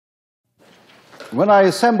When I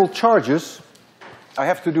assemble charges, I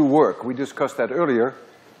have to do work. We discussed that earlier,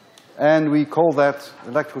 and we call that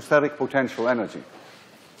electrostatic potential energy.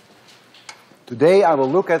 Today I will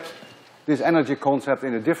look at this energy concept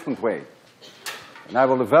in a different way, and I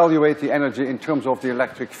will evaluate the energy in terms of the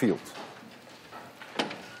electric field.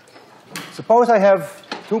 Suppose I have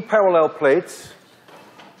two parallel plates,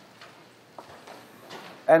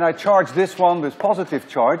 and I charge this one with positive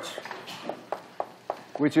charge,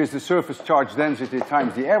 which is the surface charge density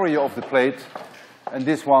times the area of the plate, and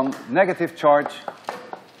this one negative charge,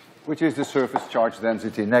 which is the surface charge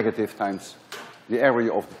density negative times the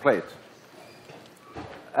area of the plate.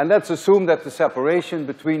 And let's assume that the separation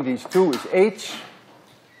between these two is h,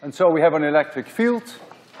 and so we have an electric field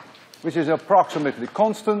which is approximately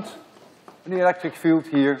constant, and the electric field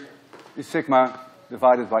here is sigma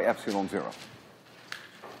divided by epsilon 0.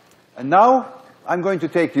 And now I'm going to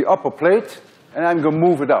take the upper plate and I'm going to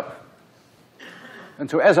move it up. And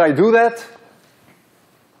so as I do that,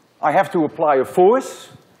 I have to apply a force,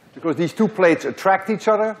 because these two plates attract each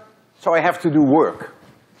other, so I have to do work.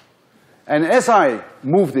 And as I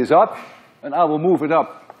move this up, and I will move it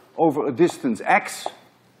up over a distance x,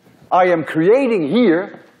 I am creating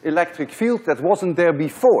here electric field that wasn't there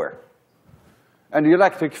before. And the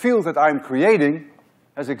electric field that I'm creating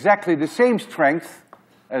has exactly the same strength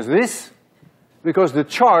as this, because the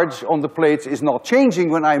charge on the plates is not changing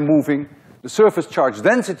when I'm moving, the surface charge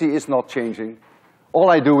density is not changing. All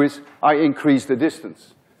I do is I increase the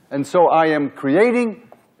distance. And so I am creating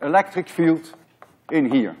electric field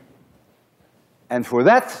in here. And for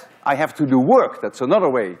that, I have to do work. That's another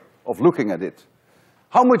way of looking at it.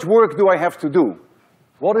 How much work do I have to do?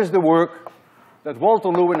 What is the work that Walter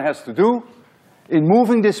Lewin has to do in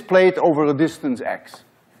moving this plate over a distance x?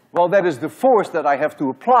 Well, that is the force that I have to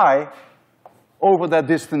apply over that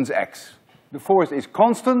distance x. The force is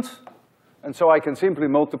constant, and so I can simply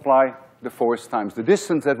multiply the force times the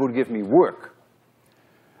distance. That would give me work.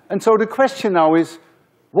 And so the question now is,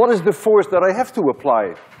 what is the force that I have to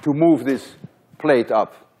apply to move this plate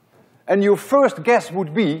up? And your first guess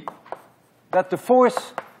would be that the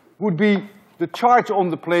force would be the charge on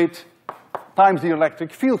the plate times the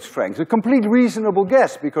electric field strength. A complete reasonable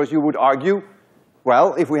guess, because you would argue,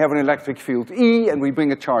 well, if we have an electric field E and we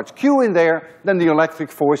bring a charge Q in there, then the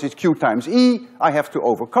electric force is Q times E. I have to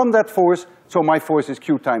overcome that force, so my force is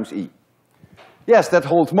Q times E. Yes, that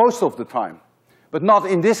holds most of the time, but not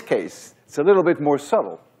in this case. It's a little bit more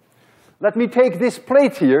subtle. Let me take this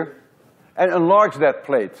plate here and enlarge that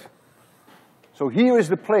plate. So here is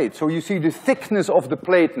the plate. So you see the thickness of the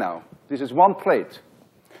plate now. This is one plate.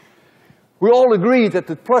 We all agree that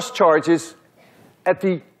the plus charge is at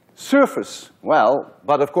the surface. Well,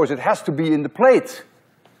 but of course it has to be in the plate.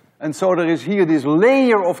 And so there is here this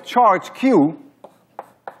layer of charge Q,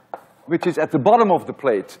 which is at the bottom of the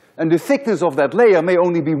plate. And the thickness of that layer may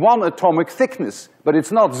only be one atomic thickness, but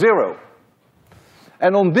it's not zero.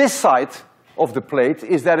 And on this side of the plate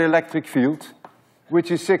is that electric field,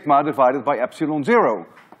 which is sigma divided by epsilon 0.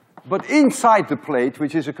 But inside the plate,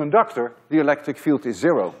 which is a conductor, the electric field is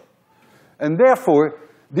 0. And therefore,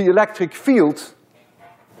 the electric field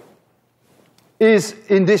is,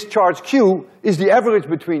 in this charge Q, is the average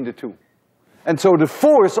between the two. And so the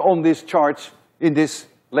force on this charge in this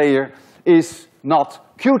layer is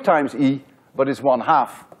not Q times E, but is 1/2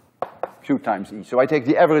 Q times E. So I take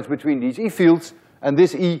the average between these E fields, and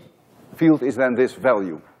this E field is then this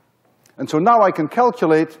value. And so now I can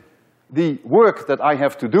calculate the work that I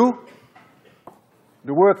have to do.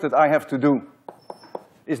 The work that I have to do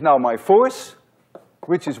is now my force,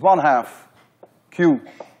 which is 1/2 Q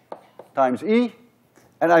times E,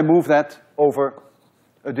 and I move that over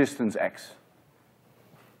a distance x.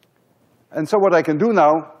 And so what I can do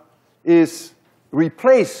now is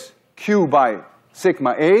replace Q by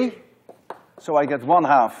sigma A, so I get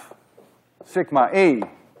 1/2 sigma A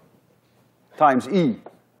times E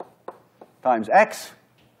times x,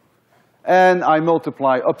 and I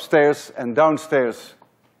multiply upstairs and downstairs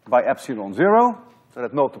by epsilon 0, so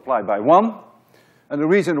that multiplied by 1. And the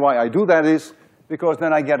reason why I do that is because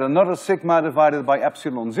then I get another sigma divided by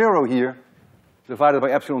epsilon 0 here, divided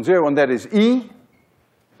by epsilon 0, and that is E.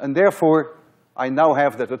 And therefore, I now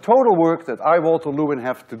have that the total work that I, Walter Lewin,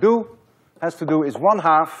 has to do is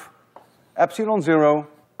 1/2 epsilon 0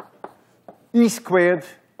 E squared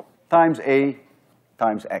times A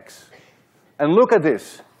times x. And look at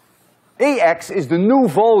this. AX is the new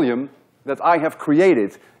volume that I have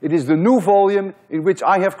created. It is the new volume in which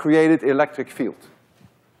I have created electric field.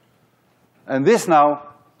 And this now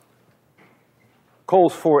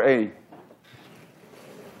calls for a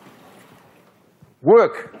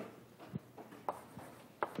work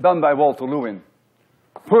done by Walter Lewin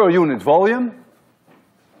per unit volume.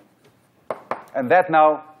 And that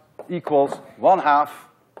now equals 1/2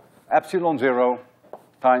 epsilon 0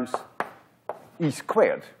 times E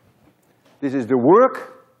squared. This is the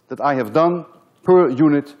work that I have done per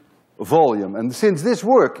unit volume. And since this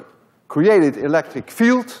work created electric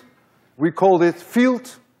field, we called it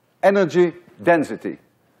field energy density.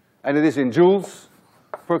 And it is in joules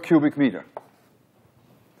per cubic meter.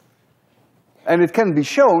 And it can be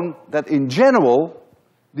shown that in general,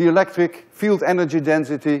 the electric field energy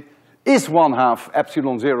density is 1/2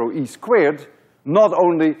 epsilon 0 E squared, not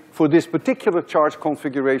only for this particular charge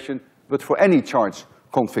configuration, but for any charge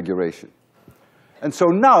configuration. And so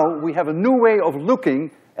now we have a new way of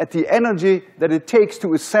looking at the energy that it takes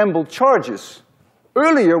to assemble charges.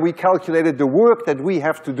 Earlier we calculated the work that we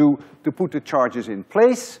have to do to put the charges in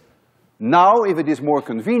place. Now, if it is more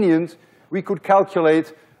convenient, we could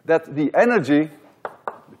calculate that the energy,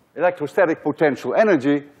 electrostatic potential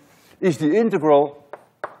energy, is the integral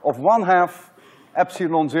of 1/2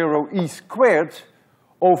 epsilon 0 E squared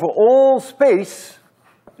over all space.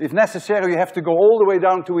 If necessary, you have to go all the way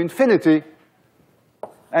down to infinity.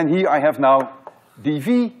 And here I have now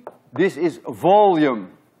dV. This is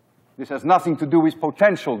volume. This has nothing to do with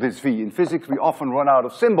potential, this V. In physics, we often run out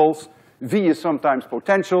of symbols. V is sometimes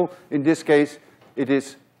potential. In this case, it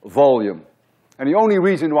is volume. And the only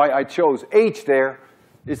reason why I chose H there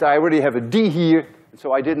is I already have a D here,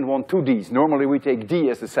 so I didn't want two Ds. Normally we take D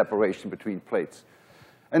as the separation between plates.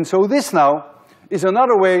 And so this now is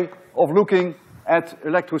another way of looking at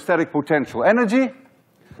electrostatic potential energy.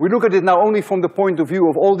 We look at it now only from the point of view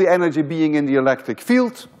of all the energy being in the electric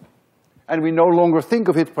field, and we no longer think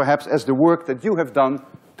of it perhaps as the work that you have done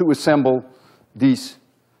to assemble these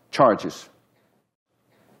charges.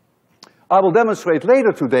 I will demonstrate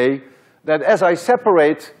later today that as I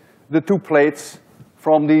separate the two plates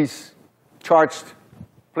from these charged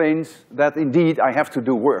planes, that indeed I have to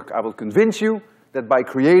do work. I will convince you that by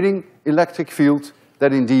creating electric field,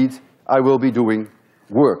 that indeed I will be doing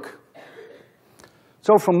work.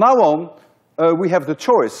 So from now on, we have the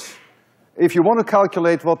choice. If you want to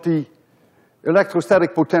calculate what the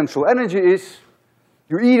electrostatic potential energy is,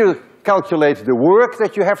 you either calculate the work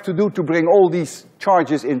that you have to do to bring all these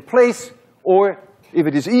charges in place, or if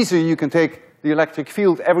it is easier, you can take the electric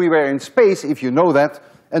field everywhere in space, if you know that,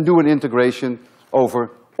 and do an integration over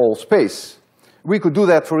all space. We could do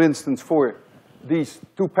that, for instance, for these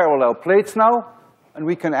two parallel plates now, and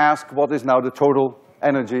we can ask what is now the total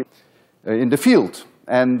energy in the field.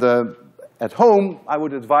 And at home, I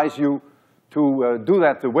would advise you to do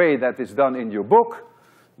that the way that is done in your book,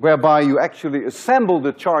 whereby you actually assemble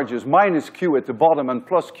the charges minus Q at the bottom and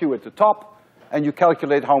plus Q at the top, and you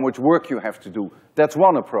calculate how much work you have to do. That's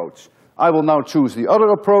one approach. I will now choose the other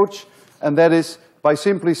approach, and that is by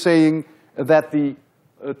simply saying that the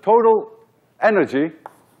total energy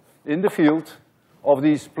in the field of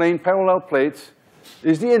these plane parallel plates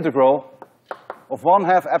is the integral of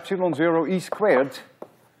 1/2 epsilon 0 E squared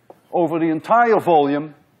over the entire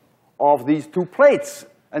volume of these two plates.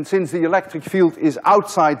 And since the electric field is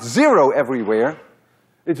outside zero everywhere,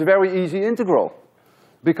 it's a very easy integral.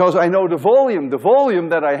 Because I know the volume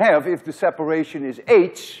that I have, if the separation is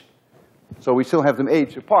H, so we still have them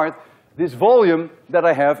H apart, this volume that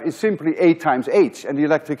I have is simply A times H, and the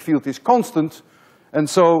electric field is constant, and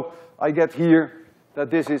so I get here that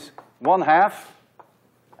this is 1/2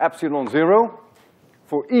 epsilon 0.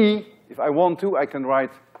 For E, if I want to, I can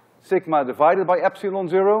write sigma divided by epsilon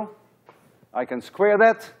 0. I can square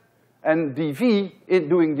that, and dV, in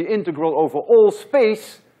doing the integral over all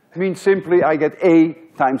space, means simply I get A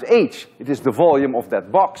times H. It is the volume of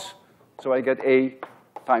that box, so I get A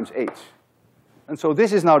times H. And so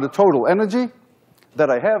this is now the total energy that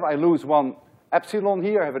I have. I lose one epsilon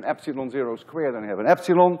here. I have an epsilon 0 squared, and I have an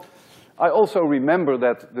epsilon. I also remember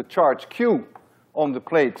that the charge Q on the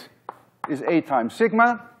plate is A times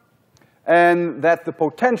sigma, and that the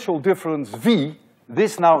potential difference V,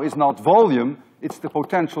 this now is not volume, it's the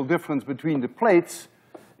potential difference between the plates,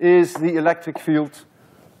 is the electric field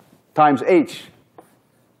times H.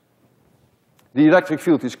 The electric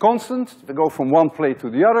field is constant. If I go from one plate to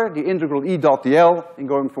the other, the integral E dot dl in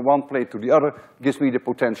going from one plate to the other gives me the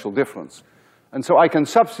potential difference. And so I can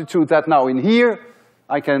substitute that now in here.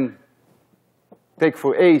 I can take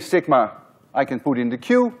for A sigma, I can put in the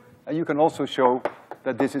Q, and you can also show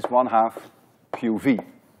that this is 1/2 QV.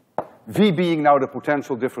 V being now the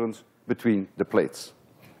potential difference between the plates.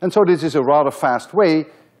 And so this is a rather fast way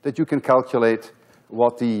that you can calculate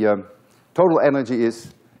what the total energy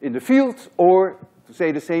is in the field, or to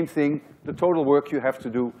say the same thing, the total work you have to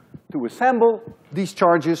do to assemble these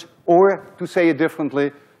charges, or to say it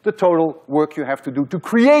differently, the total work you have to do to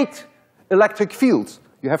create electric fields.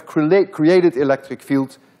 You have created electric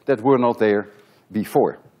fields that were not there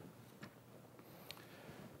before.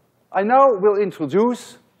 I now will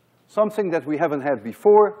introduce something that we haven't had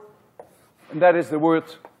before, and that is the word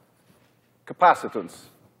capacitance.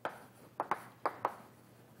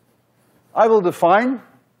 I will define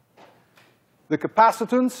the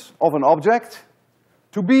capacitance of an object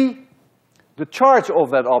to be the charge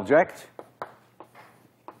of that object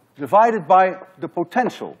divided by the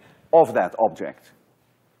potential of that object.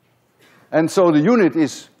 And so the unit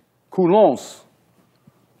is coulombs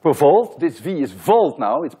per volt. This V is volt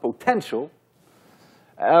now, it's potential.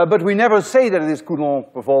 But we never say that it is coulomb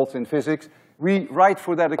per volt in physics. We write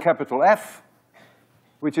for that a capital F,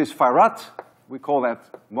 which is farad. We call that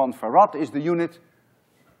 1 farad is the unit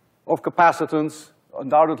of capacitance,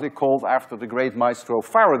 undoubtedly called after the great maestro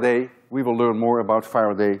Faraday. We will learn more about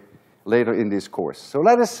Faraday later in this course. So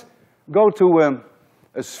let us go to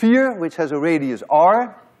a sphere which has a radius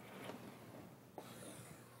r,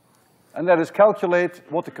 and let us calculate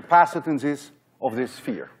what the capacitance is of this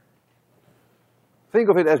sphere. Think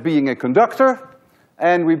of it as being a conductor,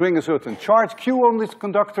 and we bring a certain charge Q on this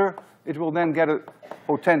conductor. It will then get a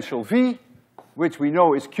potential V, which we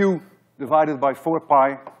know is Q divided by 4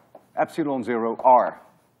 pi epsilon 0 r.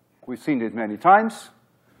 We've seen it many times.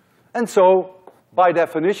 And so, by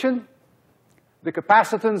definition, the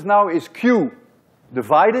capacitance now is Q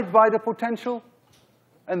divided by the potential,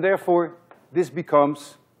 and therefore this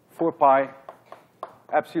becomes 4 pi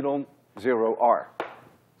epsilon 0 r.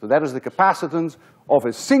 So that is the capacitance of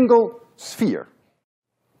a single sphere.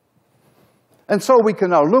 And so we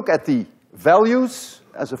can now look at the values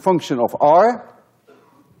as a function of r.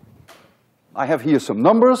 I have here some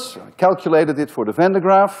numbers. I calculated it for the Van de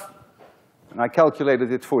Graaff, and I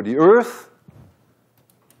calculated it for the Earth.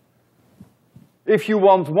 If you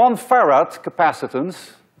want 1 farad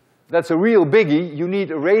capacitance, that's a real biggie, you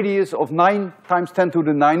need a radius of 9 times 10 to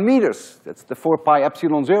the 9 meters. That's the 4 pi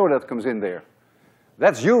epsilon 0 that comes in there.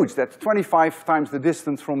 That's huge. That's 25 times the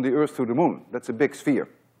distance from the Earth to the Moon. That's a big sphere.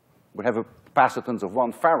 We have a capacitance of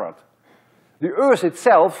 1 farad. The Earth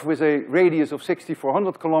itself, with a radius of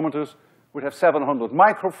 6,400 kilometers, would have 700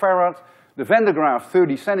 microfarad. The Van de Graaff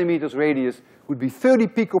 30 centimeters radius would be 30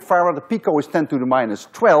 picofarad. The pico is 10 to the minus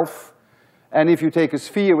 12. And if you take a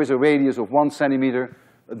sphere with a radius of 1 centimeter,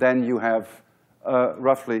 then you have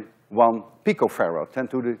roughly 1 picofarad, 10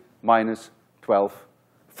 to the minus 12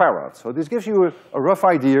 farad. So this gives you a rough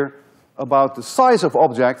idea about the size of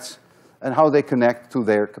objects and how they connect to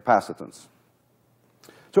their capacitance.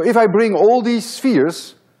 So if I bring all these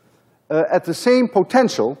spheres at the same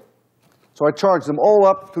potential, so I charge them all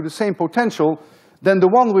up to the same potential, then the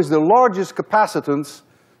one with the largest capacitance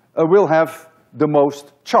will have the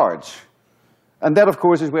most charge. And that, of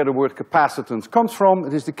course, is where the word capacitance comes from.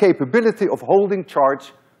 It is the capability of holding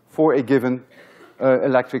charge for a given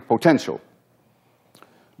electric potential.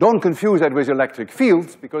 Don't confuse that with electric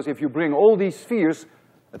fields, because if you bring all these spheres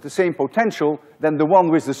at the same potential, then the one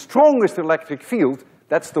with the strongest electric field,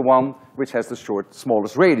 that's the one which has the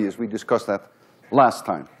smallest radius. We discussed that last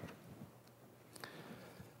time.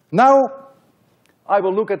 Now, I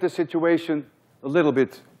will look at the situation a little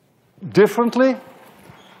bit differently.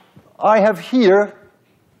 I have here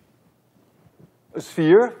a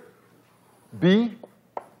sphere, B,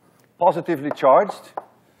 positively charged,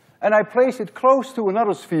 and I place it close to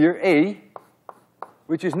another sphere, A,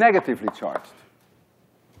 which is negatively charged.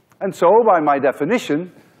 And so, by my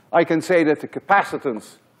definition, I can say that the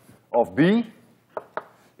capacitance of B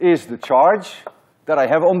is the charge that I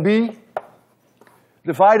have on B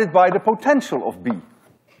divided by the potential of B.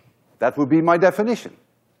 That would be my definition.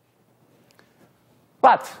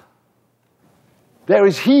 But there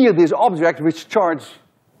is here this object which charge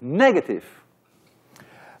negative.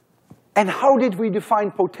 And how did we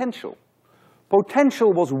define potential?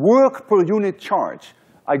 Potential was work per unit charge.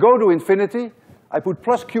 I go to infinity, I put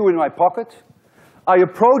plus Q in my pocket, I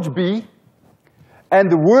approach B,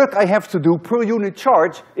 and the work I have to do per unit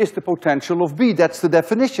charge is the potential of B. That's the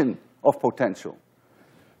definition of potential.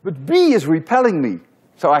 But B is repelling me,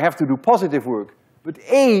 so I have to do positive work. But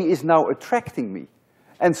A is now attracting me.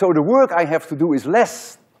 And so the work I have to do is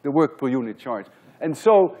less the work per unit charge. And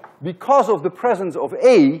so, because of the presence of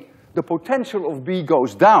A, the potential of B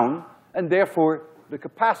goes down, and therefore the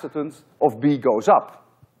capacitance of B goes up.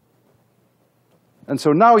 And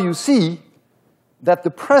so now you see that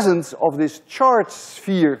the presence of this charged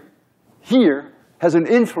sphere here has an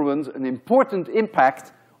influence, an important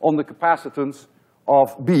impact on the capacitance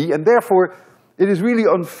of B, and therefore it is really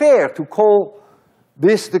unfair to call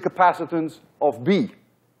this the capacitance of B.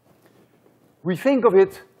 We think of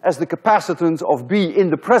it as the capacitance of B in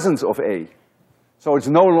the presence of A. So it's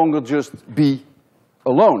no longer just B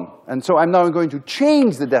alone. And so I'm now going to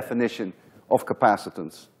change the definition of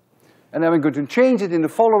capacitance. And I'm going to change it in the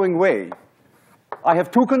following way. I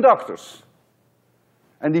have two conductors.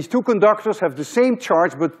 And these two conductors have the same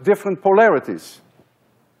charge but different polarities.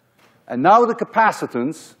 And now the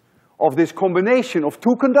capacitance of this combination of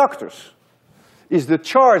two conductors is the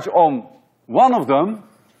charge on one of them,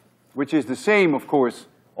 which is the same, of course,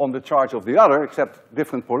 on the charge of the other, except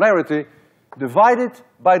different polarity, divided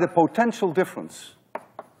by the potential difference.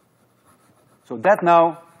 So that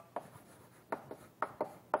now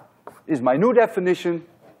is my new definition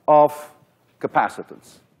of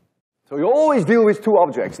capacitance. So you always deal with two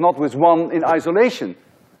objects, not with one in isolation.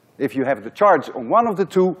 If you have the charge on one of the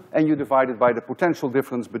two and you divide it by the potential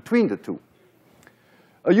difference between the two.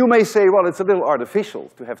 You may say, well, it's a little artificial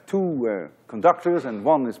to have two conductors and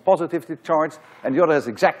one is positively charged and the other has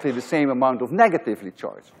exactly the same amount of negatively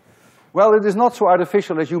charged. Well, it is not so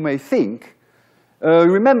artificial as you may think.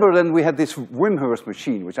 Remember then we had this Wimhurst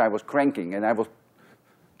machine which I was cranking and I was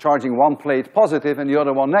charging one plate positive and the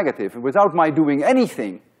other one negative. And without my doing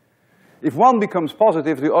anything, if one becomes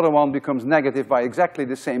positive, the other one becomes negative by exactly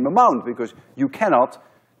the same amount because you cannot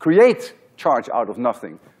create charge out of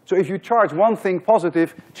nothing. So if you charge one thing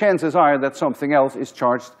positive, chances are that something else is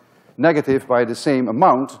charged negative by the same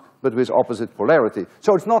amount, but with opposite polarity.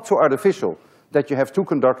 So it's not so artificial that you have two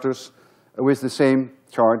conductors with the same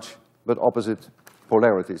charge, but opposite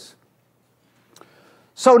polarities.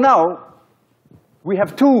 So now, we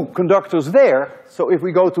have two conductors there, so if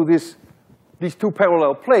we go to these two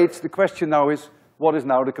parallel plates, the question now is, what is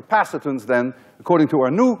now the capacitance then, according to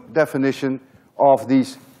our new definition of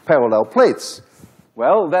these parallel plates?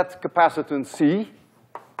 Well, that capacitance C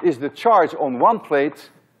is the charge on one plate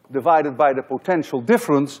divided by the potential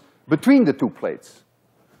difference between the two plates.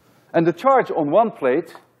 And the charge on one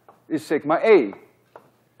plate is sigma A.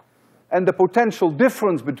 And the potential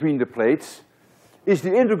difference between the plates is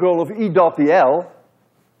the integral of E dot dl.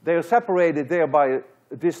 They are separated there by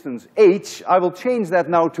a distance h. I will change that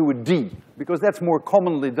now to a d, because that's more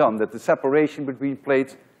commonly done, that the separation between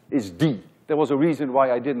plates is d. There was a reason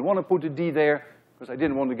why I didn't want to put a d there, because I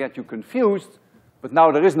didn't want to get you confused, but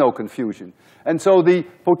now there is no confusion. And so the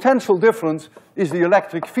potential difference is the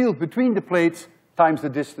electric field between the plates times the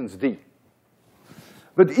distance d.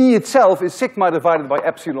 But E itself is sigma divided by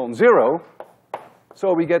epsilon 0,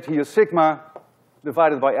 so we get here sigma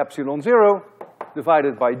divided by epsilon 0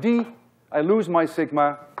 divided by d. I lose my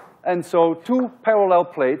sigma, and so two parallel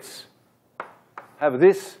plates have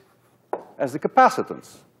this as the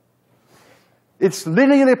capacitance. It's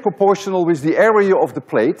linearly proportional with the area of the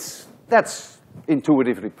plates. That's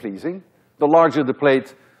intuitively pleasing. The larger the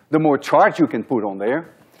plate, the more charge you can put on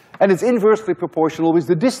there. And it's inversely proportional with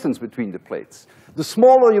the distance between the plates. The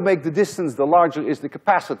smaller you make the distance, the larger is the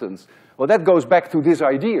capacitance. Well, that goes back to this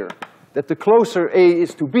idea, that the closer A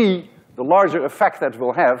is to B, the larger effect that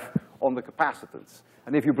will have on the capacitance.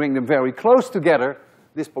 And if you bring them very close together,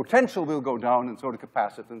 this potential will go down, and so the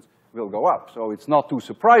capacitance will go up. So it's not too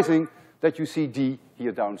surprising that you see D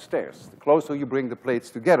here downstairs. The closer you bring the plates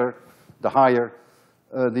together, the higher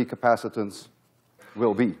the capacitance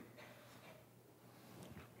will be.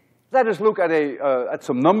 Let us look at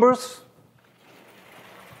some numbers.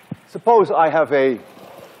 Suppose I have a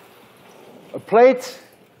plate,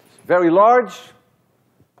 very large,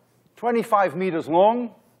 25 meters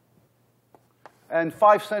long, and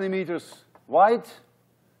 5 centimeters wide,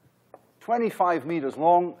 25 meters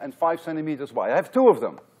long and 5 centimeters wide. I have two of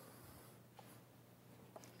them,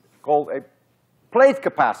 called a plate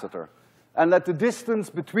capacitor. And let the distance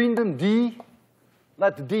between them, d,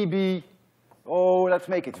 let the d be, oh, let's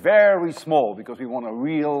make it very small, because we want a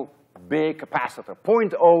real big capacitor,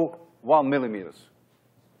 0.01 millimeters.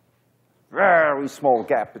 Very small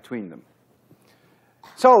gap between them.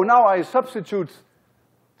 So now I substitute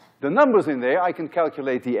the numbers in there. I can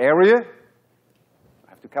calculate the area. I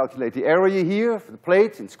have to calculate the area here for the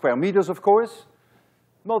plate in square meters, of course.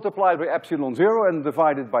 Multiplied by epsilon 0 and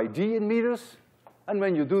divided by d in meters. And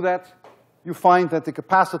when you do that, you find that the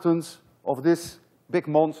capacitance of this big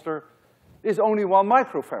monster is only 1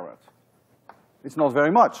 microfarad. It's not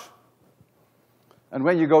very much. And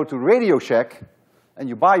when you go to Radio Shack and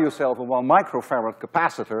you buy yourself a 1 microfarad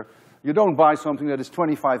capacitor, you don't buy something that is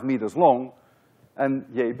 25 meters long and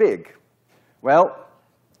yay big. Well,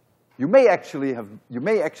 you may actually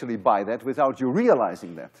buy that without you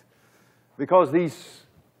realizing that. Because these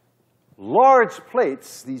large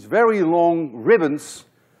plates, these very long ribbons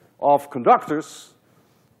of conductors,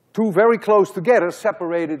 two very close together,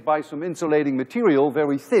 separated by some insulating material,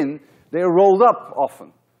 very thin, they are rolled up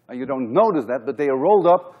often. And you don't notice that, but they are rolled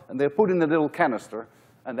up and they're put in a little canister,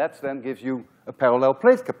 and that then gives you a parallel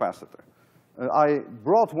plate capacitor. I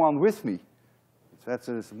brought one with me. That's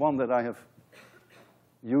one that I have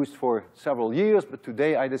used for several years, but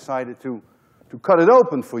today I decided to cut it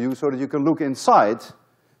open for you so that you can look inside,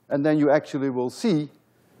 and then you actually will see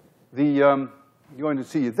you're going to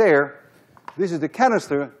see it there. This is the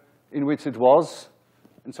canister in which it was,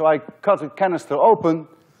 and so I cut the canister open,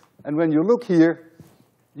 and when you look here,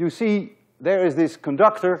 you see there is this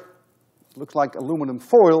conductor, looks like aluminum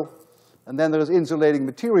foil, and then there is insulating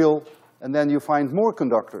material, and then you find more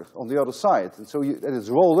conductors on the other side, and so it is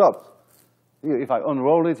rolled up. Here, if I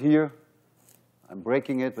unroll it here, I'm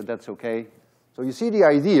breaking it, but that's okay. So you see the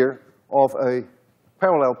idea of a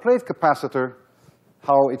parallel plate capacitor,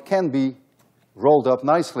 how it can be rolled up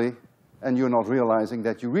nicely, and you're not realizing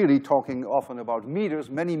that you're really talking often about meters,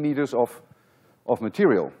 many meters of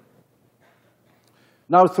material.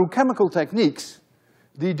 Now, through chemical techniques,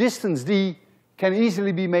 the distance d can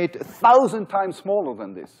easily be made 1,000 times smaller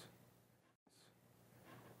than this.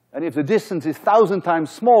 And if the distance is 1,000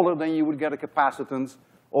 times smaller, then you would get a capacitance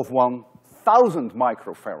of 1,000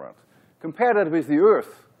 microfarad. Compare that with the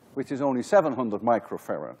Earth, which is only 700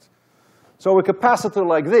 microfarads. So a capacitor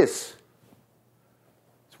like this,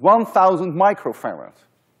 it's 1,000 microfarad.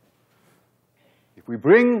 If we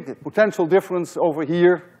bring the potential difference over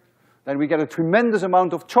here, then we get a tremendous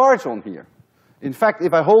amount of charge on here. In fact,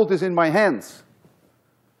 if I hold this in my hands,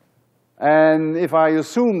 and if I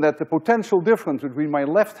assume that the potential difference between my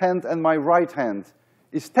left hand and my right hand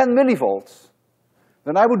is 10 millivolts,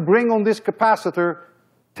 then I would bring on this capacitor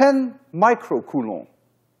 10 microcoulomb.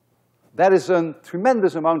 That is a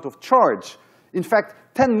tremendous amount of charge. In fact,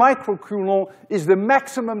 10 microcoulomb is the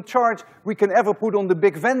maximum charge we can ever put on the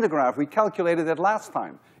big Van de Graaff. We calculated that last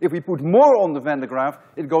time. If we put more on the Van de Graaff,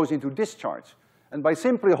 it goes into discharge. And by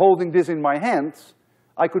simply holding this in my hands,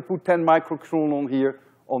 I could put 10 microcoulomb here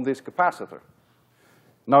on this capacitor.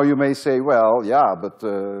 Now you may say, well, yeah, but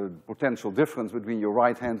the potential difference between your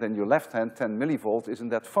right hand and your left hand, 10 millivolts, isn't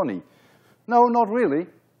that funny? No, not really.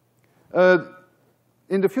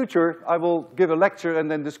 In the future, I will give a lecture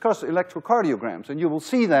and then discuss electrocardiograms, and you will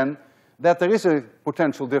see then that there is a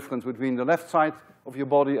potential difference between the left side of your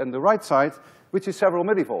body and the right side, which is several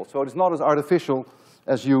millivolts. So it's not as artificial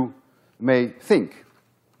as you may think.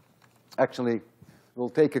 Actually, we'll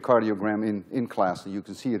take a cardiogram in class, and you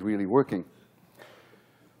can see it really working.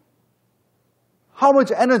 How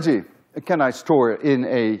much energy can I store in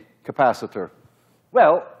a capacitor?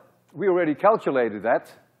 Well, we already calculated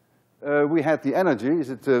that. We had the energy,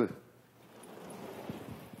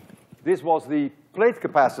 this was the plate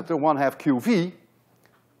capacitor, 1/2 QV,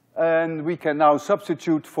 and we can now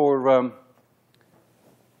substitute for,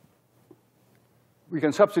 we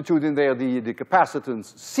can substitute in there the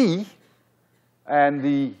capacitance C, and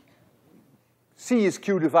the C is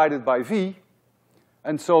Q divided by V,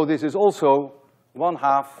 and so this is also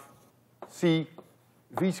 1/2 C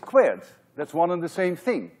V squared. That's one and the same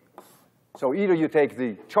thing. So either you take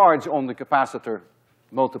the charge on the capacitor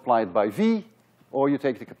multiplied by V, or you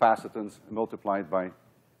take the capacitance multiplied by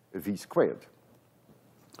V squared.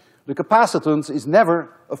 The capacitance is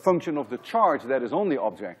never a function of the charge that is on the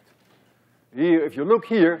object. Here, if you look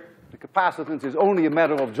here, the capacitance is only a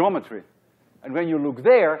matter of geometry. And when you look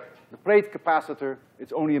there, the plate capacitor,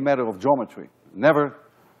 it's only a matter of geometry. Never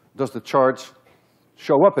does the charge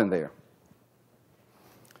show up in there.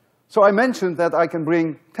 So I mentioned that I can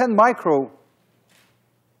bring 10 microcoulomb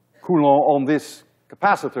on this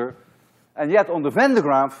capacitor, and yet on the Van de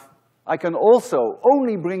Graaff, I can also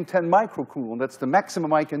only bring 10 microcoulomb. That's the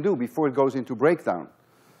maximum I can do before it goes into breakdown.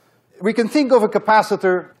 We can think of a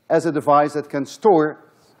capacitor as a device that can store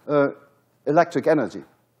electric energy.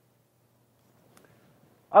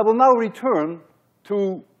 I will now return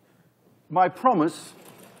to my promise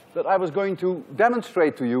that I was going to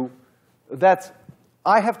demonstrate to you that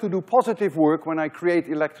I have to do positive work when I create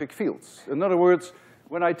electric fields. In other words,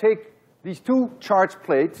 when I take these two charged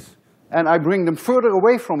plates and I bring them further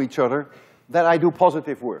away from each other, that I do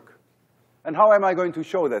positive work. And how am I going to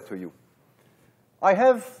show that to you? I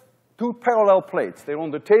have two parallel plates. They're on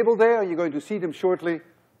the table there. You're going to see them shortly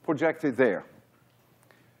projected there.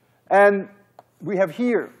 And we have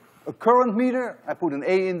here a current meter. I put an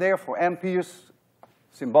A in there for amperes,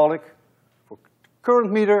 symbolic for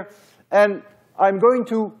current meter. And I'm going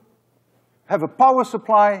to have a power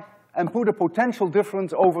supply and put a potential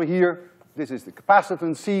difference over here. This is the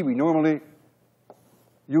capacitance C we normally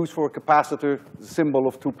use for a capacitor, the symbol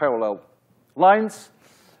of two parallel lines.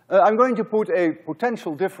 I'm going to put a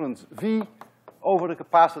potential difference V over the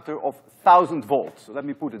capacitor of 1,000 volts. So let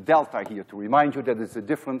me put a delta here to remind you that it's the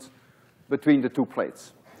difference between the two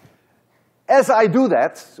plates. As I do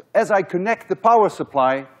that, as I connect the power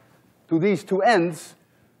supply to these two ends,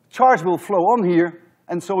 charge will flow on here,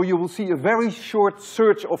 and so you will see a very short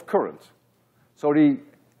surge of current. So the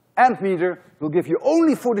ammeter will give you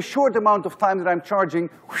only for the short amount of time that I'm charging,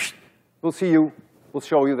 will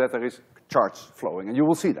show you that there is charge flowing, and you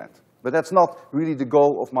will see that. But that's not really the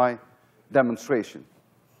goal of my demonstration.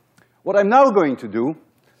 What I'm now going to do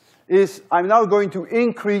is I'm now going to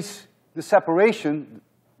increase the separation,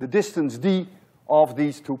 the distance d, of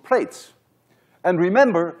these two plates. And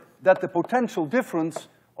remember that the potential difference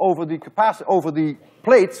over the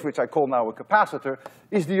plates, which I call now a capacitor,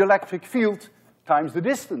 is the electric field times the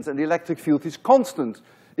distance, and the electric field is constant.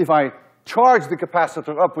 If I charge the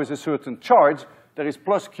capacitor up with a certain charge, there is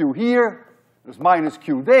plus Q here, there's minus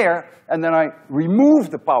Q there, and then I remove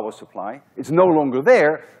the power supply, it's no longer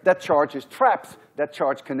there, that charge is trapped, that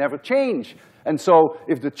charge can never change. And so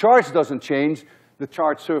if the charge doesn't change, the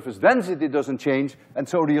charge surface density doesn't change, and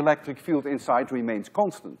so the electric field inside remains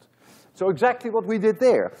constant. So exactly what we did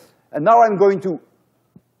there. And now I'm going to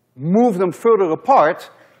move them further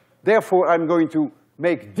apart, therefore I'm going to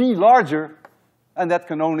make D larger, and that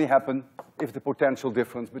can only happen if the potential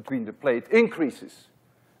difference between the plate increases.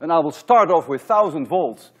 And I will start off with 1,000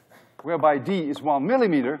 volts, whereby D is 1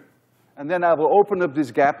 millimeter, and then I will open up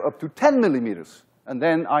this gap up to 10 millimeters. And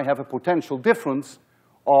then I have a potential difference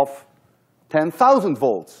of 10,000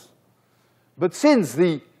 volts. But since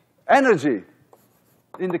the energy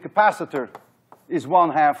in the capacitor is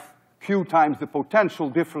 1/2 Q times the potential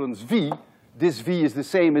difference V, this V is the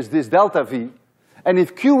same as this delta V, and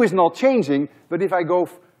if Q is not changing, but if I go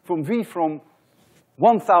from V from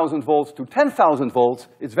 1,000 volts to 10,000 volts,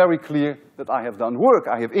 it's very clear that I have done work.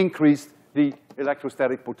 I have increased the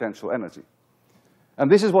electrostatic potential energy. And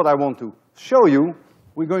this is what I want to show you.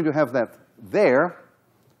 We're going to have that there.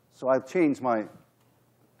 So I'll change my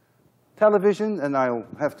television, and I'll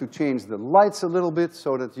have to change the lights a little bit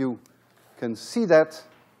so that you can see that.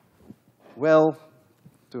 Well,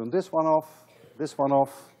 turn this one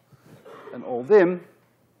off, and all dim.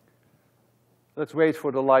 Let's wait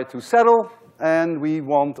for the light to settle, and we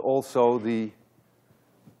want also the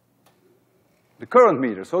current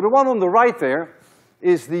meter. So the one on the right there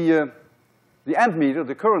is the amp meter,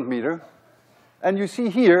 the current meter, and you see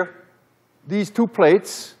here these two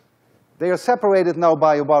plates. They are separated now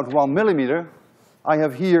by about 1 millimeter. I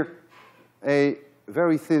have here a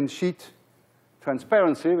very thin sheet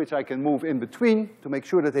transparency, which I can move in between to make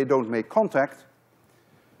sure that they don't make contact.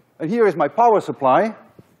 And here is my power supply,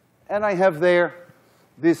 and I have there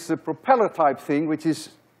this propeller type thing, which is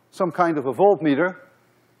some kind of a voltmeter.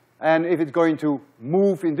 And if it's going to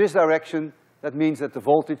move in this direction, that means that the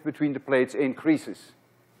voltage between the plates increases.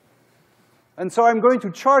 And so I'm going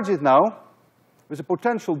to charge it now with a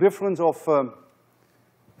potential difference of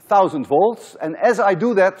 1,000 volts. And as I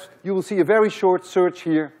do that, you will see a very short surge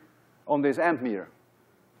here on this ammeter.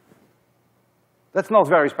 That's not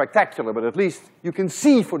very spectacular, but at least you can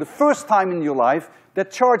see for the first time in your life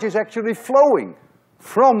that charge is actually flowing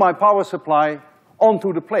from my power supply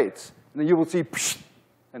onto the plates. And then you will see, psh,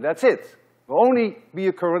 and that's it. It will only be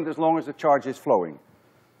a current as long as the charge is flowing.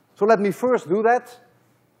 So let me first do that.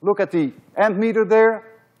 Look at the ammeter there.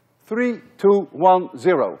 3, 2, 1,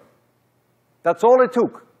 0. That's all it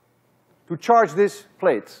took to charge this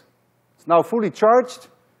plate. It's now fully charged,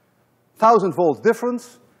 1,000 volts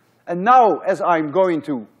difference, and now as I'm going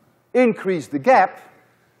to increase the gap,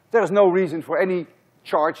 there's no reason for any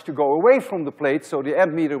charge to go away from the plate, so the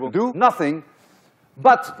ammeter will do nothing,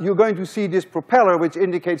 but you're going to see this propeller which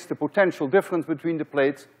indicates the potential difference between the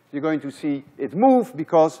plates. You're going to see it move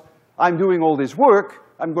because I'm doing all this work.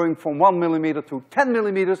 I'm going from 1 millimeter to 10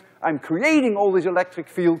 millimeters. I'm creating all these electric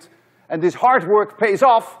fields, and this hard work pays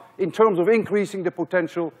off in terms of increasing the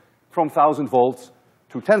potential from 1,000 volts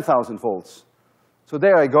to 10,000 volts. So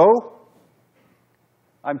there I go.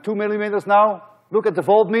 I'm 2 millimeters now. Look at the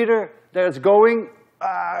voltmeter. There it's going.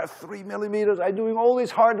 3 millimeters. I'm doing all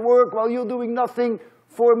this hard work while you're doing nothing.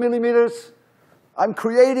 4 millimeters. I'm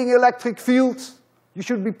creating electric fields. You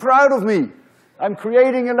should be proud of me. I'm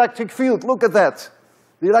creating electric field. Look at that.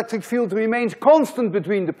 The electric field remains constant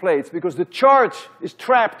between the plates because the charge is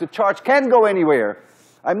trapped. The charge can't go anywhere.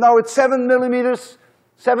 I'm now at 7 millimeters,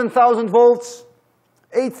 7,000 volts,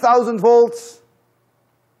 8,000 volts.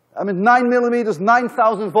 I'm at 9 millimeters,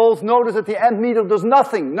 9,000 volts. Notice that the ammeter does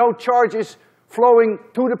nothing. No charge is flowing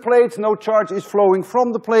to the plates. No charge is flowing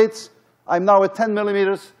from the plates. I'm now at 10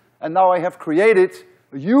 millimeters, and now I have created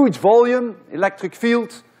a huge volume, electric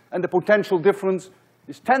field, and the potential difference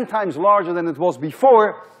is 10 times larger than it was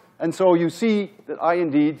before, and so you see that I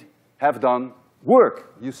indeed have done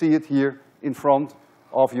work. You see it here in front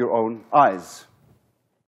of your own eyes.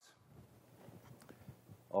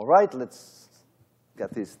 All right, let's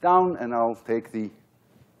get this down, and I'll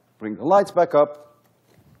bring the lights back up,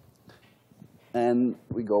 and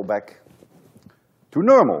we go back to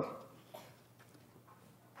normal.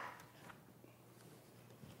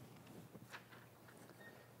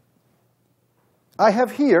 I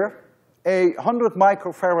have here a 100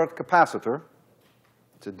 microfarad capacitor.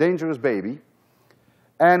 It's a dangerous baby.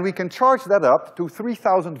 And we can charge that up to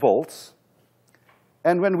 3,000 volts.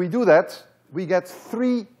 And when we do that, we get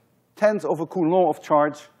 0.3 of a Coulomb of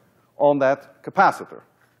charge on that capacitor.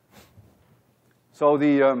 So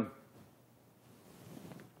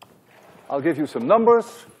I'll give you some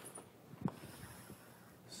numbers.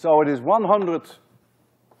 So it is 100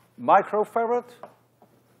 microfarad.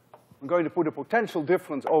 I'm going to put a potential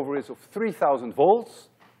difference over it of 3,000 volts.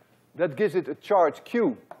 That gives it a charge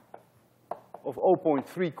Q of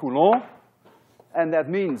 0.3 Coulomb. And that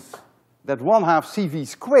means that 1/2 CV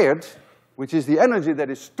squared, which is the energy that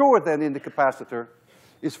is stored then in the capacitor,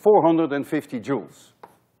 is 450 joules.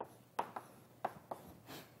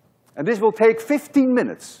 And this will take 15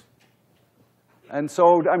 minutes. And so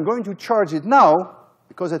I'm going to charge it now,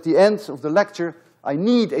 because at the end of the lecture, I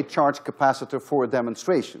need a charge capacitor for a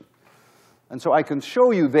demonstration. And so I can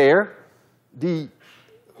show you there the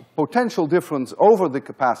potential difference over the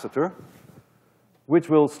capacitor, which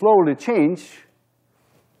will slowly change.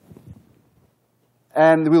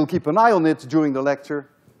 And we'll keep an eye on it during the lecture.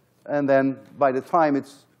 And then by the time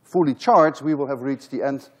it's fully charged, we will have reached the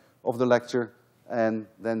end of the lecture, and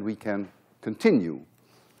then we can continue.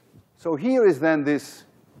 So here is then this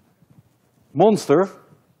monster,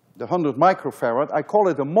 the 100 microfarad. I call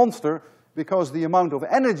it a monster because the amount of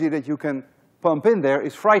energy that you can pump in there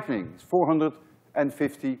is frightening. It's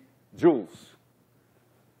 450 joules.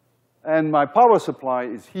 And my power supply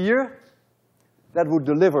is here. That would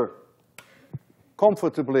deliver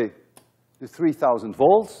comfortably the 3,000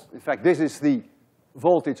 volts. In fact, this is the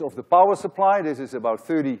voltage of the power supply. This is about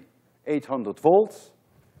 3,800 volts.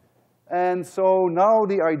 And so now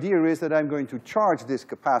the idea is that I'm going to charge this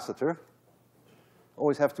capacitor.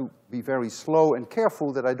 Always have to be very slow and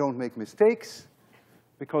careful that I don't make mistakes,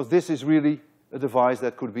 because this is really a device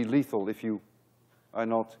that could be lethal if you are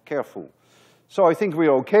not careful. So I think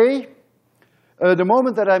we're okay. The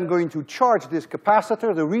moment that I'm going to charge this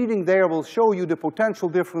capacitor, the reading there will show you the potential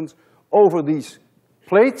difference over these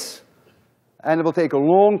plates, and it will take a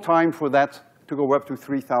long time for that to go up to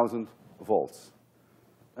 3,000 volts.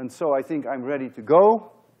 And so I think I'm ready to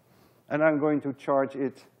go, and I'm going to charge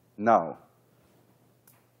it now.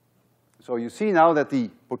 So you see now that the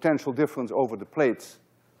potential difference over the plates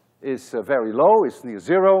is very low, it's near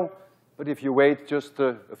zero, but if you wait just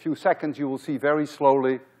a few seconds, you will see very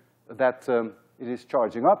slowly that it is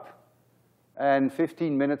charging up, and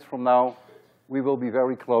 15 minutes from now, we will be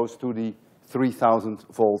very close to the 3,000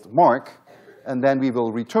 volt mark, and then we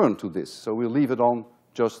will return to this. So we'll leave it on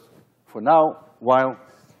just for now while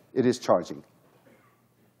it is charging.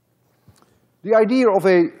 The idea of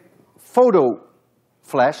a photo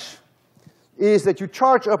flash is that you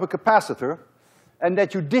charge up a capacitor and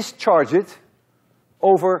that you discharge it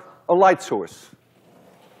over a light source.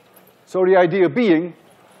 So the idea being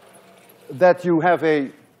that you have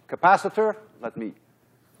a capacitor, let me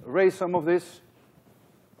erase some of this,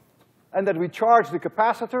 and that we charge the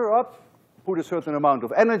capacitor up, put a certain amount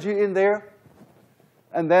of energy in there,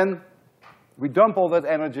 and then we dump all that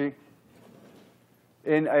energy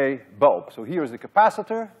in a bulb. So here is the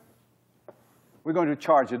capacitor. We're going to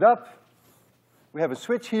charge it up. We have a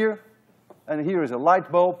switch here, and here is a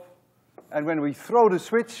light bulb. And when we throw the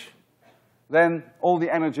switch, then all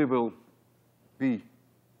the energy will be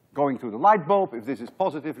going to the light bulb. If this is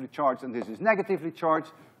positively charged and this is negatively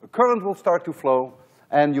charged, a current will start to flow,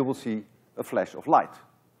 and you will see a flash of light.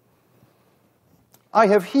 I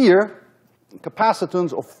have here a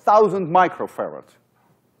capacitance of 1,000 microfarad.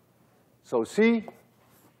 So C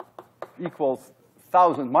equals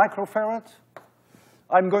 1,000 microfarad.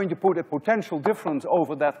 I'm going to put a potential difference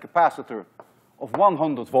over that capacitor of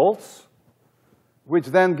 100 volts, which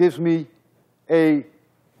then gives me an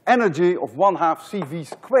energy of 1/2 CV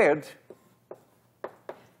squared,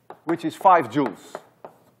 which is 5 joules.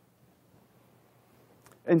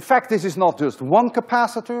 In fact, this is not just one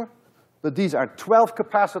capacitor, but these are 12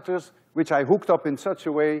 capacitors, which I hooked up in such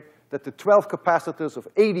a way that the 12 capacitors of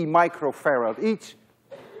 80 microfarad each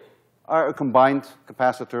are a combined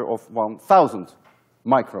capacitor of 1,000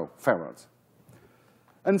 microfarad.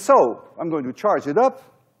 And so I'm going to charge it up,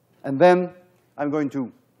 and then I'm going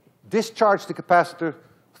to discharge the capacitor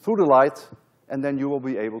through the light, and then you will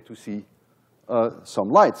be able to see some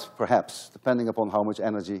light, perhaps, depending upon how much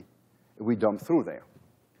energy we dump through there.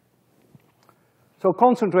 So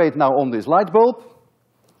concentrate now on this light bulb.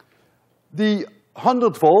 The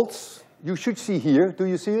 100 volts, you should see here. Do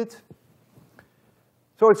you see it?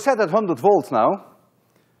 So it's set at 100 volts now.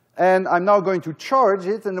 And I'm now going to charge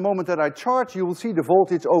it, and the moment that I charge, you will see the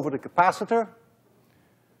voltage over the capacitor.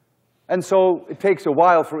 And so it takes a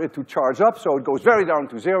while for it to charge up, so it goes very down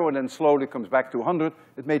to 0 and then slowly comes back to 100.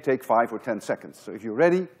 It may take 5 or 10 seconds. So if you're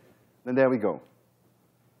ready, then there we go.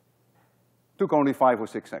 Took only 5 or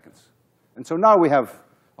 6 seconds. And so now we have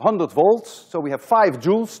 100 volts, so we have 5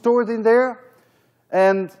 joules stored in there.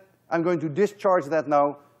 And I'm going to discharge that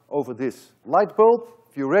now over this light bulb.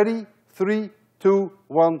 If you're ready, 3, 2,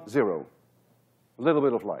 1, 0. A little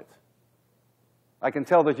bit of light. I can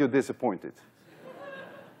tell that you're disappointed.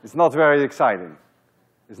 It's not very exciting.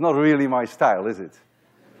 It's not really my style, is it?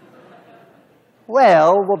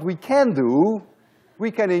 Well, what we can do, we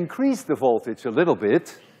can increase the voltage a little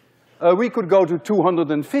bit. We could go to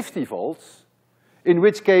 250 volts, in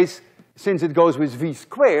which case, since it goes with V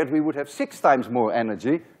squared, we would have 6 times more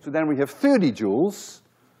energy, so then we have 30 joules.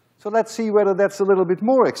 So let's see whether that's a little bit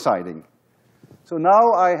more exciting. So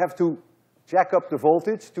now I have to jack up the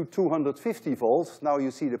voltage to 250 volts. Now you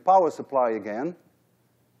see the power supply again.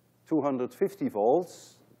 250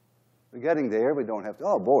 volts. We're getting there, we don't have to,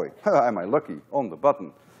 oh boy, am I lucky, on the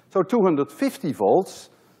button. So 250 volts,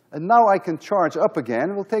 and now I can charge up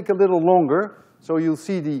again. It will take a little longer, so you'll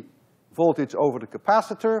see the voltage over the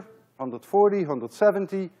capacitor, 140,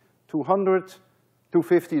 170, 200,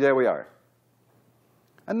 250, there we are.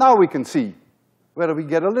 And now we can see whether we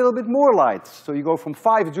get a little bit more light. So you go from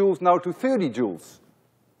 5 joules now to 30 joules.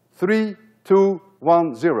 3, 2,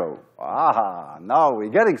 1, 0. Aha, now we're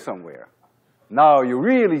getting somewhere. Now you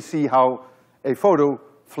really see how a photo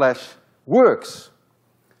flash works.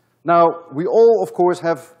 Now, we all, of course,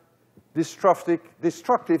 have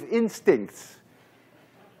destructive instincts.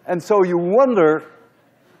 And so you wonder,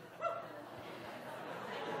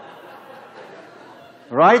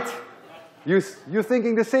 right? You're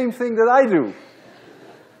thinking the same thing that I do.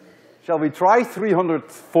 Shall we try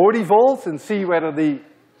 340 volts and see whether the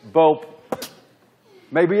bulb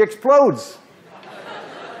maybe explodes?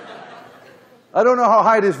 I don't know how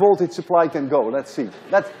high this voltage supply can go. Let's see.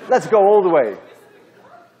 Let's go all the way.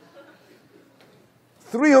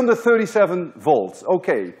 337 volts.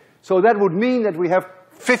 Okay. So that would mean that we have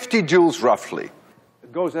 50 joules roughly.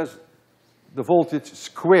 It goes as the voltage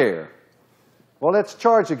square. Well, let's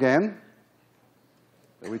charge again.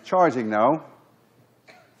 So we're charging now.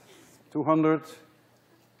 200,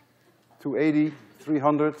 280,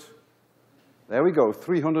 300. There we go,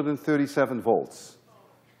 337 volts.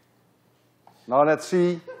 Now let's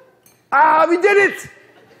see. Ah, we did it!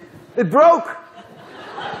 It broke!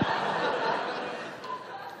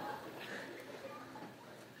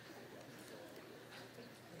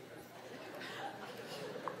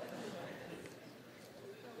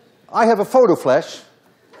 I have a photo flash,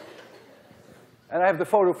 and I have the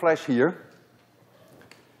photo flash here.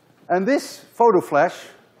 And this photo flash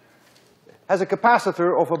has a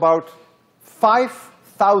capacitor of about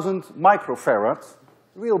 5,000 microfarads,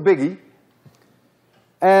 real biggie.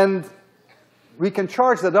 And we can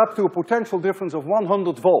charge that up to a potential difference of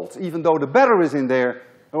 100 volts. Even though the batteries in there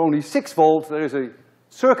are only 6 volts, there is a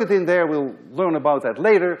circuit in there, we'll learn about that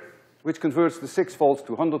later, which converts the 6 volts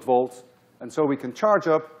to 100 volts. And so we can charge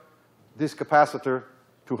up this capacitor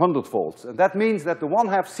to 100 volts. And that means that the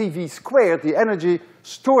 1/2 CV squared, the energy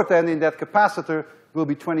stored then in that capacitor, will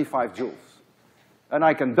be 25 joules. And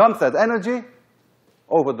I can dump that energy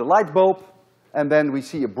over the light bulb, and then we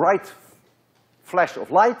see a bright flash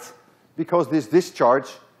of light, because this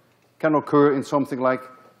discharge can occur in something like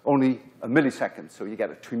only a millisecond. So you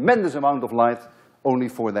get a tremendous amount of light only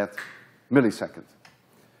for that millisecond.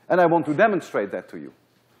 And I want to demonstrate that to you.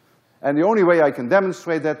 And the only way I can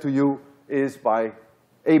demonstrate that to you is by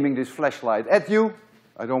aiming this flashlight at you.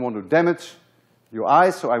 I don't want to damage your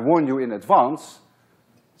eyes, so I warn you in advance.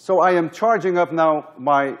 So I am charging up now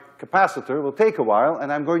my capacitor. It will take a while,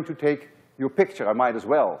 and I'm going to take your picture. I might as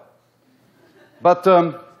well. But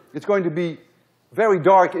it's going to be very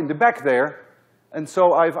dark in the back there, and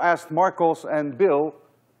so I've asked Marcos and Bill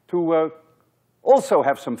to also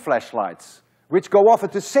have some flashlights, which go off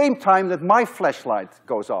at the same time that my flashlight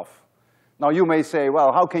goes off. Now you may say,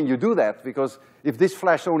 well, how can you do that? Because if this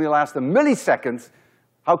flash only lasts a millisecond,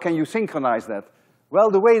 how can you synchronize that? Well,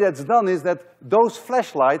 the way that's done is that those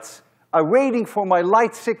flashlights are waiting for my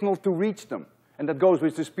light signal to reach them. And that goes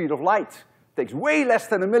with the speed of light. takes way less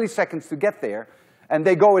than a millisecond to get there, and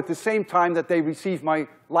they go at the same time that they receive my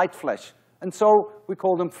light flash. And so we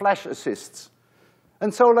call them flash assists.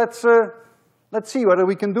 And so let's see whether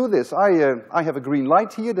we can do this. I have a green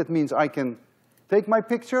light here. That means I can take my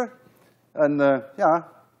picture, and yeah,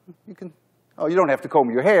 you can. Oh, you don't have to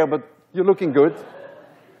comb your hair, but you're looking good.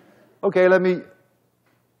 Okay, let me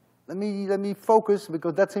focus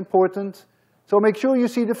because that's important. So make sure you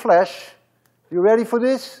see the flash. You ready for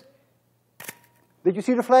this? Did you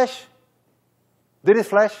see the flash? Did it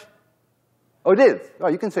flash? Oh, it did. Oh,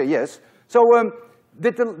 you can say yes. So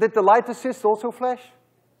did the light assist also flash?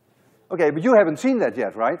 Okay, but you haven't seen that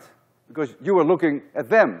yet, right? Because you were looking at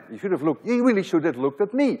them. You really should have looked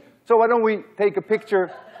at me. So why don't we take a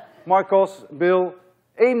picture, Marcos, Bill,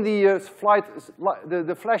 aim the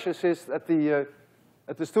flash assist at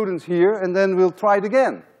the students here, and then we'll try it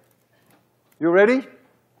again. You ready?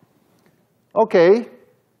 Okay.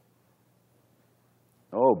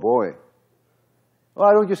 Oh boy.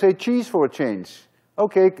 Why don't you say cheese for a change?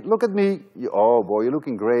 Okay, look at me. Oh boy, you're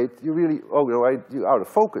looking great. You really, you're out of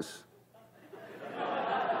focus.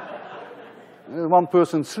 There's one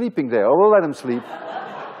person sleeping there. Oh, we'll let him sleep.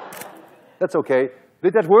 That's okay.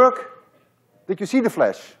 Did that work? Did you see the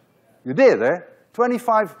flash? You did, eh?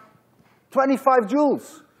 25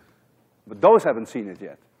 joules. But those haven't seen it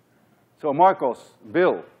yet. So Marcos,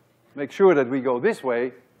 Bill, make sure that we go this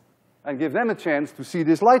way and give them a chance to see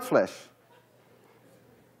this light flash.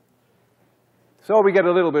 So we get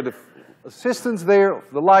a little bit of assistance there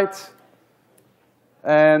of the light.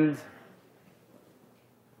 And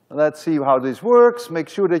let's see how this works. Make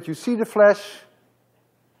sure that you see the flash.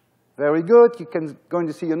 Very good. You're going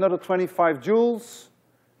to see another 25 joules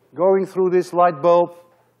going through this light bulb.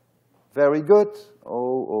 Very good.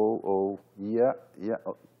 Oh. Yeah.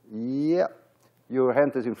 Oh, yeah. Your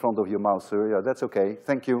hand is in front of your mouth, sir. Yeah, that's okay.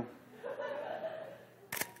 Thank you.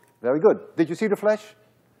 Very good. Did you see the flash?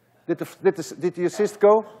 Did the assist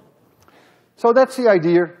go? So that's the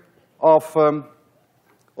idea of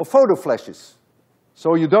photo flashes.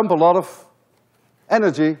 So you dump a lot of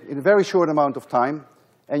energy in a very short amount of time,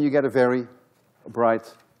 and you get a very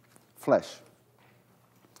bright flash.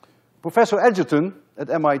 Professor Edgerton at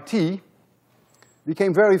MIT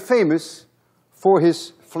became very famous for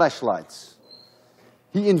his flashlights.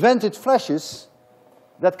 He invented flashes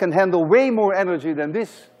that can handle way more energy than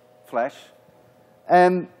this flash,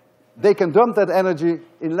 and they can dump that energy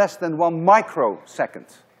in less than 1 microsecond.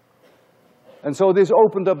 And so this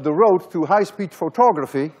opened up the road to high-speed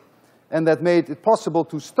photography, and that made it possible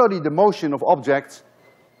to study the motion of objects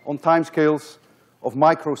on timescales of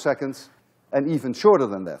microseconds and even shorter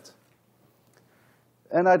than that.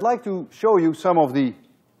 And I'd like to show you some of the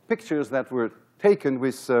pictures that were taken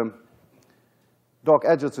with Doc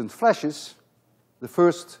Edgerton's flashes. The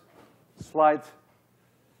first slide.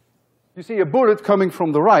 You see a bullet coming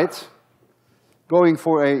from the right, going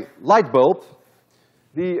for a light bulb.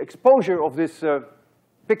 The exposure of this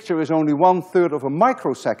picture is only 1/3 of a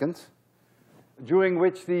microsecond, during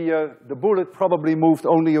which the bullet probably moved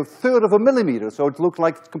only 1/3 of a millimeter, so it looked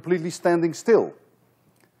like it's completely standing still.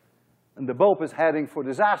 And the bulb is heading for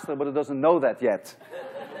disaster, but it doesn't know that yet.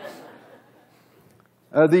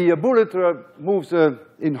 The bullet moves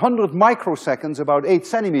in 100 microseconds, about 8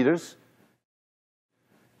 centimeters.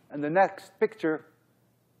 And the next picture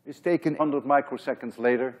is taken 100 microseconds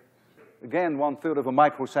later. Again, 1/3 of a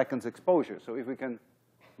microsecond's exposure. So if we can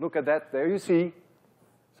look at that, there you see.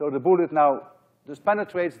 So the bullet now just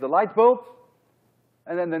penetrates the light bulb.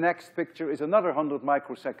 And then the next picture is another 100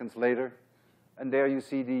 microseconds later. And there you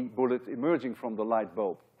see the bullet emerging from the light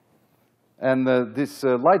bulb. And this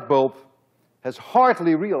light bulb has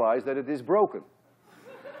hardly realized that it is broken.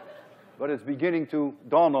 But it's beginning to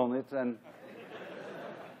dawn on it.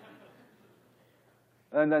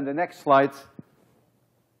 And then the next slide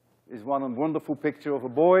is one wonderful picture of a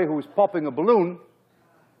boy who is popping a balloon.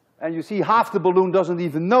 And you see half the balloon doesn't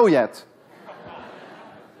even know yet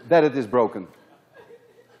that it is broken.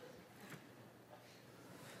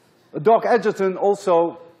 Doc Edgerton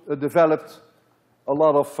also developed a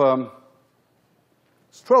lot of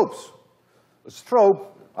strobes. A strobe,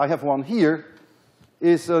 I have one here,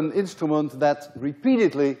 is an instrument that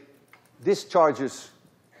repeatedly discharges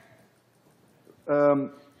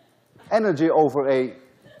energy over a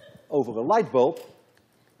light bulb,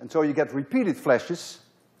 and so you get repeated flashes,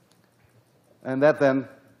 and that then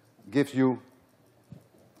gives you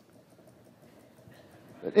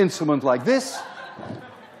an instrument like this.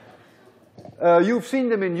 You've seen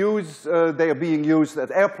them in use. They are being used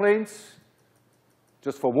at airplanes,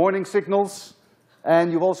 just for warning signals.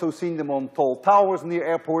 And you've also seen them on tall towers near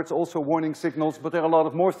airports, also warning signals, but there are a lot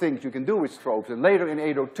of more things you can do with strobes. And later in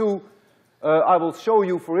 802, I will show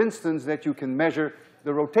you, for instance, that you can measure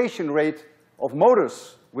the rotation rate of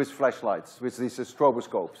motors with flashlights, with these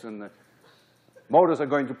stroboscopes. And motors are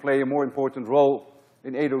going to play a more important role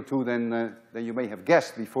in 802 than you may have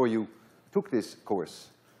guessed before you took this course.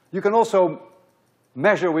 You can also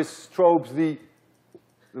measure with strobes the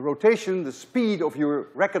rotation, the speed of your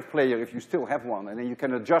record player, if you still have one, and then you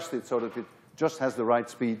can adjust it so that it just has the right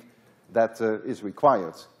speed that is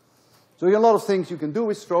required. So there are a lot of things you can do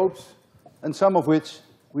with strobes, and some of which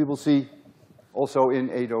we will see also in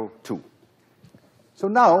 802. So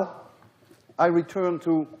now, I return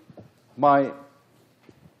to my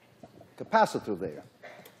capacitor there.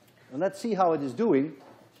 And let's see how it is doing.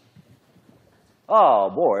 Oh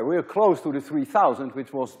boy, we're close to the 3000,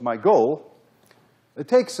 which was my goal. It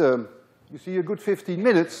takes, you see, a good 15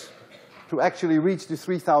 minutes to actually reach the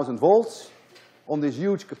 3000 volts on this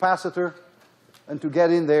huge capacitor and to get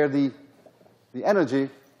in there the energy,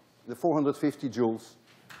 the 450 joules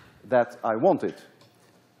that I wanted.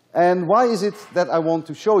 And why is it that I want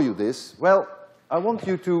to show you this? Well, I want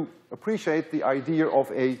you to appreciate the idea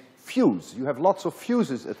of a fuse. You have lots of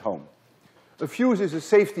fuses at home. A fuse is a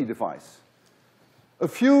safety device. A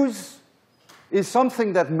fuse is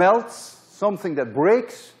something that melts, something that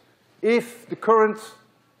breaks, if the current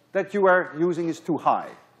that you are using is too high.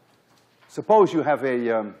 Suppose you have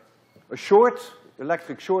a short,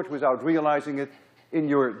 electric short without realizing it, in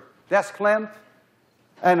your desk lamp,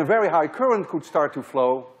 and a very high current could start to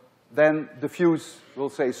flow, then the fuse will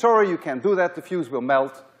say, sorry, you can't do that, the fuse will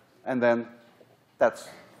melt, and then that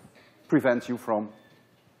prevents you from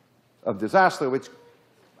a disaster, which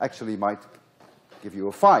actually might give you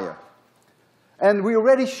a fire. And we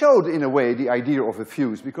already showed, in a way, the idea of a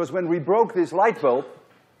fuse, because when we broke this light bulb,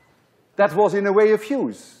 that was, in a way, a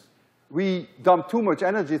fuse. We dumped too much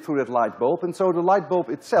energy through that light bulb, and so the light bulb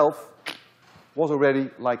itself was already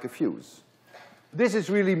like a fuse. This is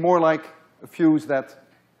really more like a fuse that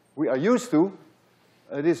we are used to.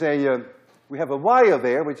 It is we have a wire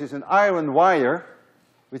there, which is an iron wire,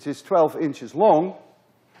 which is 12 inches long,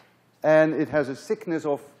 and it has a thickness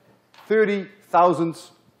of 30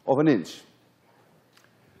 thousandths of an inch.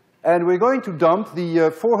 And we're going to dump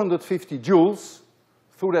the 450 joules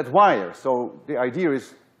through that wire. So the idea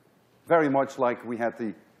is very much like we had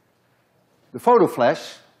the photo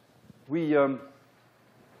flash. We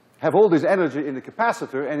have all this energy in the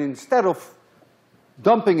capacitor, and instead of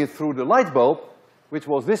dumping it through the light bulb, which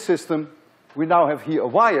was this system, we now have here a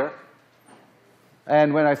wire.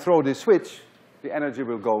 And when I throw this switch, the energy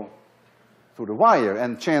will go through the wire.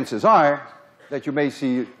 And chances are that you may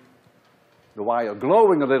see the wire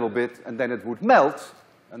glowing a little bit, and then it would melt,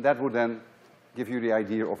 and that would then give you the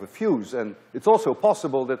idea of a fuse. And it's also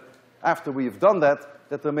possible that after we've done that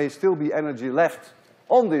there may still be energy left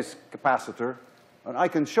on this capacitor. And I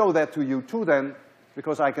can show that to you too then,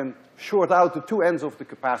 because I can short out the two ends of the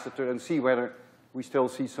capacitor and see whether we still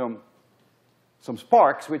see some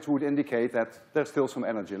sparks, which would indicate that there's still some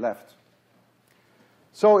energy left.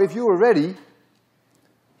 So if you are ready,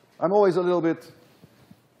 I'm always a little bit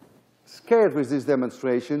scared with this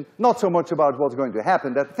demonstration, not so much about what's going to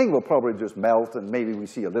happen. That thing will probably just melt and maybe we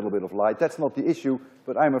see a little bit of light. That's not the issue,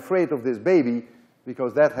 but I'm afraid of this baby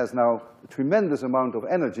because that has now a tremendous amount of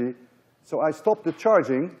energy. So I stopped the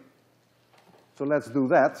charging. So let's do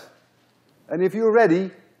that. And if you're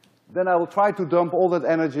ready, then I will try to dump all that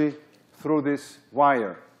energy through this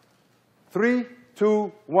wire. 3,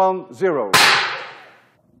 2, 1, 0.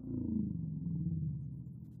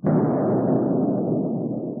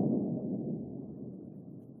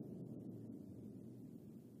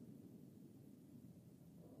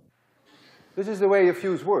 This is the way a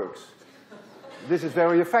fuse works. This is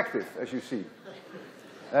very effective, as you see.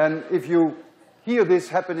 And if you hear this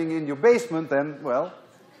happening in your basement, then, well,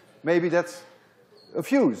 maybe that's a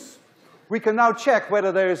fuse. We can now check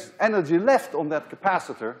whether there is energy left on that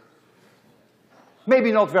capacitor.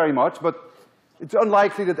 Maybe not very much, but it's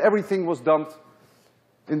unlikely that everything was dumped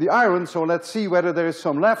in the iron, so let's see whether there is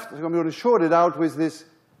some left. So I'm going to short it out with this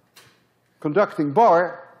conducting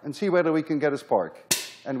bar and see whether we can get a spark.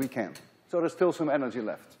 And we can. So there's still some energy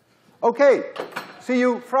left. Okay, see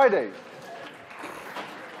you Friday.